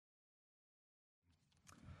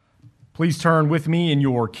Please turn with me in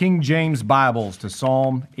your King James Bibles to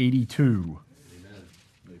Psalm 82.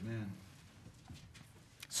 Amen.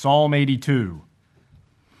 Psalm 82.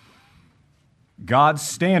 God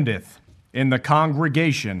standeth in the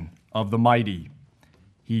congregation of the mighty.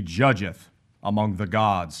 He judgeth among the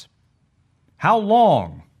gods. How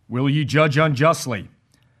long will ye judge unjustly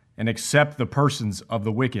and accept the persons of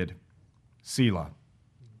the wicked? Selah.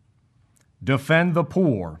 Defend the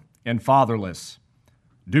poor and fatherless.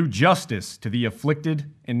 Do justice to the afflicted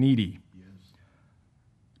and needy. Yes.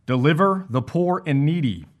 Deliver the poor and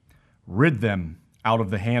needy. Rid them out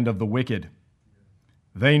of the hand of the wicked.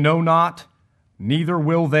 They know not, neither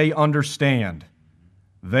will they understand.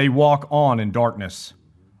 They walk on in darkness.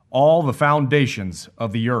 All the foundations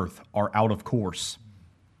of the earth are out of course.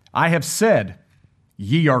 I have said,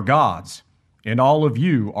 ye are gods, and all of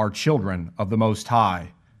you are children of the Most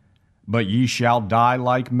High. But ye shall die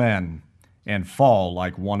like men, and fall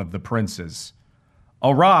like one of the princes.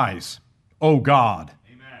 Arise, O God,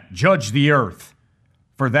 Amen. Judge the earth,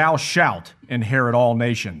 for thou shalt inherit all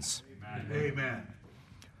nations. Amen.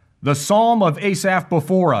 The psalm of Asaph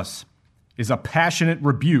before us is a passionate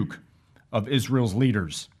rebuke of Israel's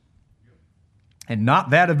leaders. And not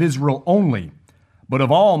that of Israel only, but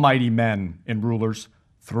of all mighty men and rulers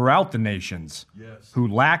throughout the nations, Yes. who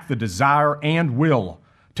lack the desire and will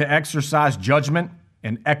to exercise judgment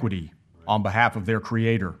and equity on behalf of their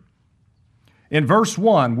Creator. In verse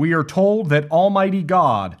 1, we are told that Almighty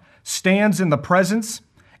God stands in the presence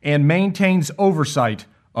and maintains oversight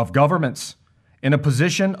of governments in a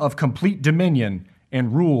position of complete dominion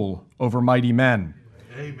and rule over mighty men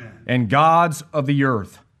Amen. and gods of the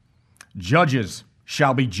earth. Judges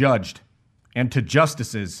shall be judged, and to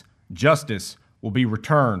justices justice will be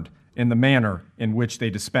returned in the manner in which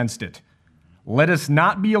they dispensed it. Let us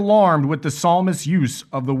not be alarmed with the psalmist's use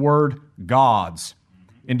of the word gods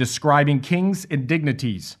in describing kings and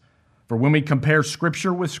dignities, for when we compare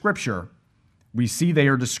Scripture with Scripture, we see they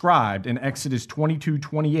are described in Exodus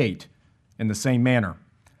 22:28 in the same manner.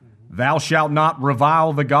 Thou shalt not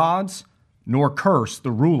revile the gods, nor curse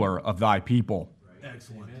the ruler of thy people.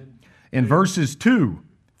 Excellent. In verses 2,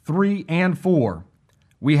 3, and 4,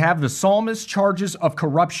 we have the psalmist's charges of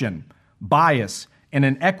corruption, bias, and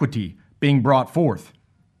inequity being brought forth.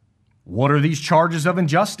 What are these charges of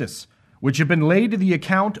injustice, which have been laid to the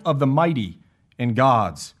account of the mighty and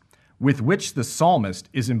gods, with which the psalmist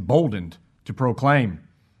is emboldened to proclaim?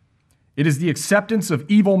 It is the acceptance of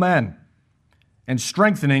evil men and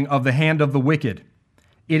strengthening of the hand of the wicked.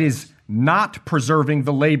 It is not preserving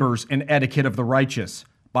the labors and etiquette of the righteous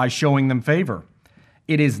by showing them favor.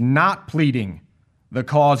 It is not pleading the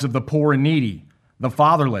cause of the poor and needy, the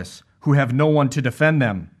fatherless, who have no one to defend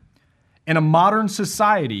them. In a modern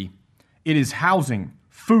society, it is housing,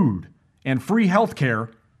 food, and free health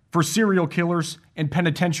care for serial killers and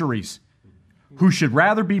penitentiaries, who should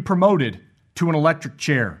rather be promoted to an electric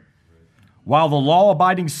chair, while the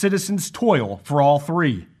law-abiding citizens toil for all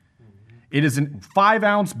three. It is a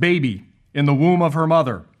 5-ounce baby in the womb of her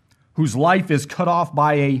mother, whose life is cut off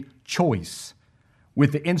by a choice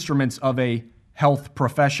with the instruments of a health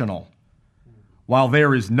professional, while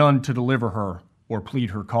there is none to deliver her or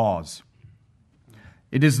plead her cause.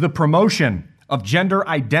 It is the promotion of gender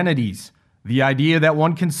identities, the idea that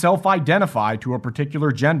one can self-identify to a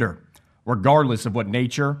particular gender, regardless of what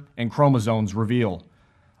nature and chromosomes reveal.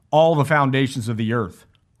 All the foundations of the earth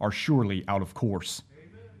are surely out of course.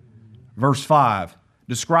 Verse 5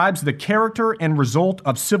 describes the character and result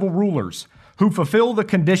of civil rulers who fulfill the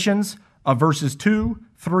conditions of verses 2,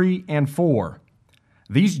 3, and 4.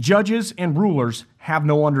 These judges and rulers have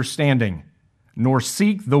no understanding, nor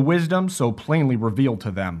seek the wisdom so plainly revealed to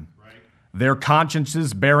them. Right. Their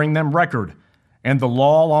consciences bearing them record, and the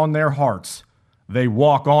law on their hearts, they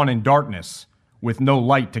walk on in darkness, with no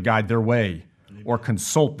light to guide their way, or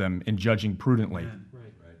consult them in judging prudently.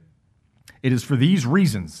 Right. It is for these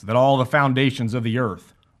reasons that all the foundations of the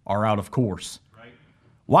earth are out of course. Right.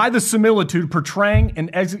 Why the similitude portraying an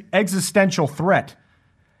existential threat?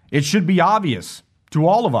 It should be obvious to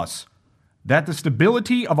all of us that the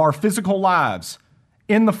stability of our physical lives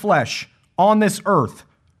in the flesh on this earth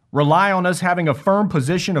rely on us having a firm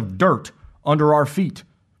position of dirt under our feet.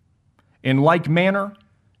 In like manner,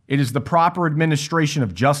 it is the proper administration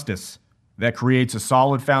of justice that creates a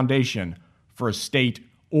solid foundation for a state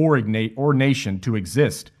or nation to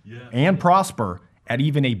exist and prosper at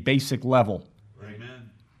even a basic level. Amen.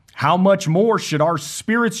 How much more should our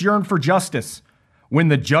spirits yearn for justice when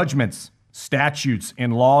the judgments, statutes,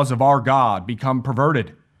 and laws of our God become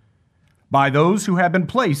perverted by those who have been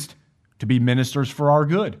placed to be ministers for our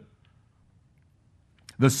good?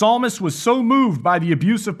 The psalmist was so moved by the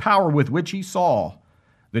abuse of power with which he saw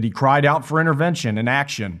that he cried out for intervention and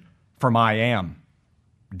action from I am.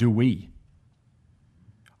 Do we?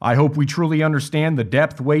 I hope we truly understand the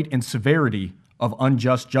depth, weight, and severity of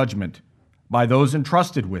unjust judgment by those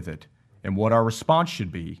entrusted with it and what our response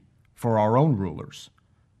should be for our own rulers.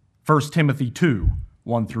 1 Timothy 2,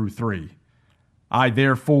 1 through 3. I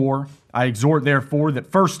exhort therefore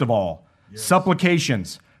that first of all,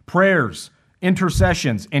 supplications, prayers,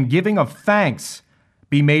 intercessions, and giving of thanks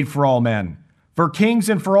be made for all men, for kings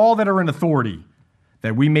and for all that are in authority,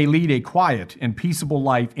 that we may lead a quiet and peaceable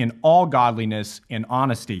life in all godliness and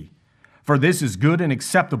honesty. For this is good and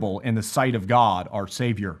acceptable in the sight of God, our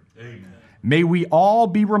Savior. Amen. May we all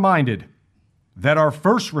be reminded that our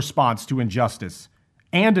first response to injustice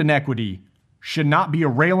and inequity should not be a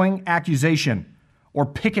railing accusation or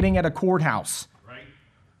picketing at a courthouse. Right.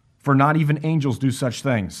 For not even angels do such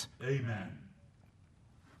things. Amen.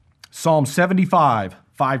 Psalm 75,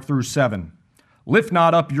 5 through 7. Lift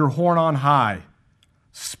not up your horn on high.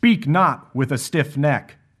 Speak not with a stiff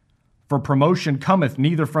neck. For promotion cometh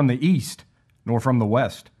neither from the east, nor from the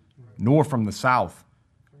west, nor from the south.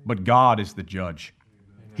 But God is the judge.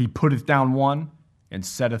 He putteth down one and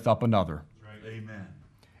setteth up another. Amen.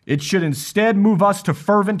 It should instead move us to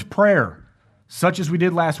fervent prayer, such as we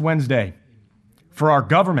did last Wednesday, for our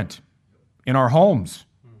government, in our homes,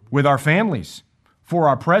 with our families, for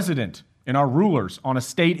our president and our rulers on a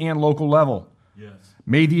state and local level. Yes.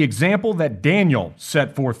 May the example that Daniel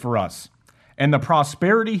set forth for us and the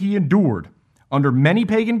prosperity he endured under many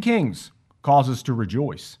pagan kings cause us to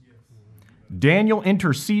rejoice. Daniel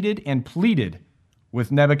interceded and pleaded with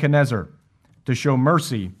Nebuchadnezzar to show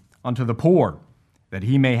mercy unto the poor, that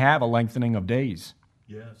he may have a lengthening of days.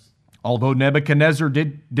 Yes. Although Nebuchadnezzar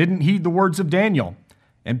didn't heed the words of Daniel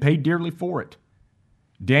and paid dearly for it,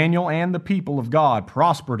 Daniel and the people of God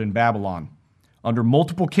prospered in Babylon under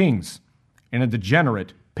multiple kings in a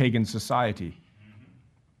degenerate pagan society.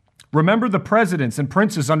 Remember the presidents and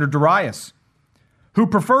princes under Darius, who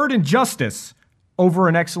preferred injustice over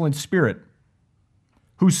an excellent spirit,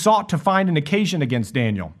 who sought to find an occasion against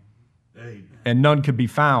Daniel, Amen. and none could be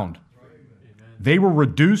found. They were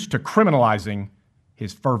reduced to criminalizing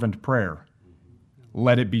his fervent prayer.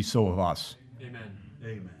 Let it be so of us. Amen.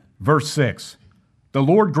 Amen. Verse 6, the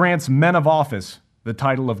Lord grants men of office the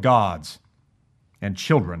title of gods and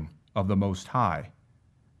children of the Most High.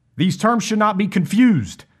 These terms should not be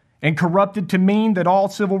confused and corrupted to mean that all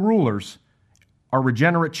civil rulers are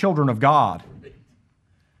regenerate children of God.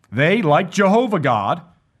 They, like Jehovah God,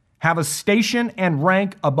 have a station and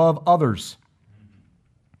rank above others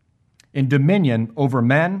in dominion over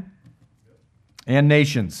men and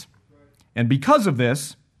nations. And because of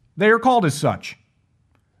this, they are called as such.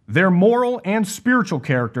 Their moral and spiritual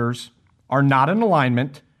characters are not in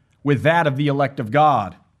alignment with that of the elect of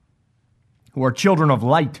God, who are children of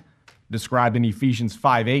light, described in Ephesians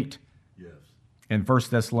 5:8 Yes. and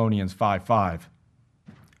 1 Thessalonians 5:5.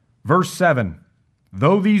 Verse 7,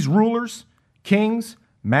 though these rulers, kings,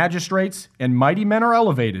 magistrates, and mighty men are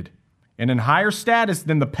elevated and in higher status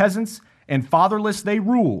than the peasants and fatherless they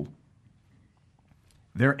rule,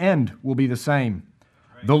 their end will be the same.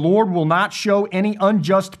 The Lord will not show any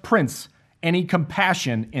unjust prince any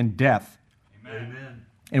compassion in death, Amen.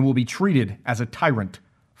 and will be treated as a tyrant,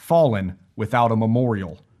 fallen without a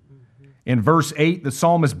memorial. In verse 8, the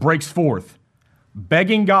psalmist breaks forth,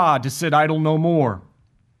 begging God to sit idle no more.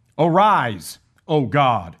 Arise, O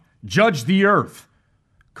God, judge the earth,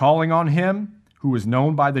 calling on him who is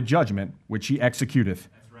known by the judgment which he executeth,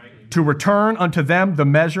 to return unto them the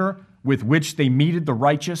measure with which they meted the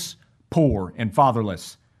righteous, poor, and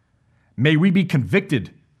fatherless. May we be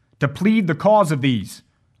convicted to plead the cause of these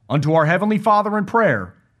unto our Heavenly Father in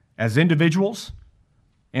prayer as individuals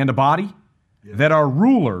and a body, that our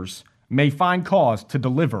rulers may find cause to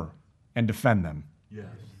deliver and defend them. Yes.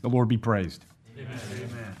 The Lord be praised. Amen.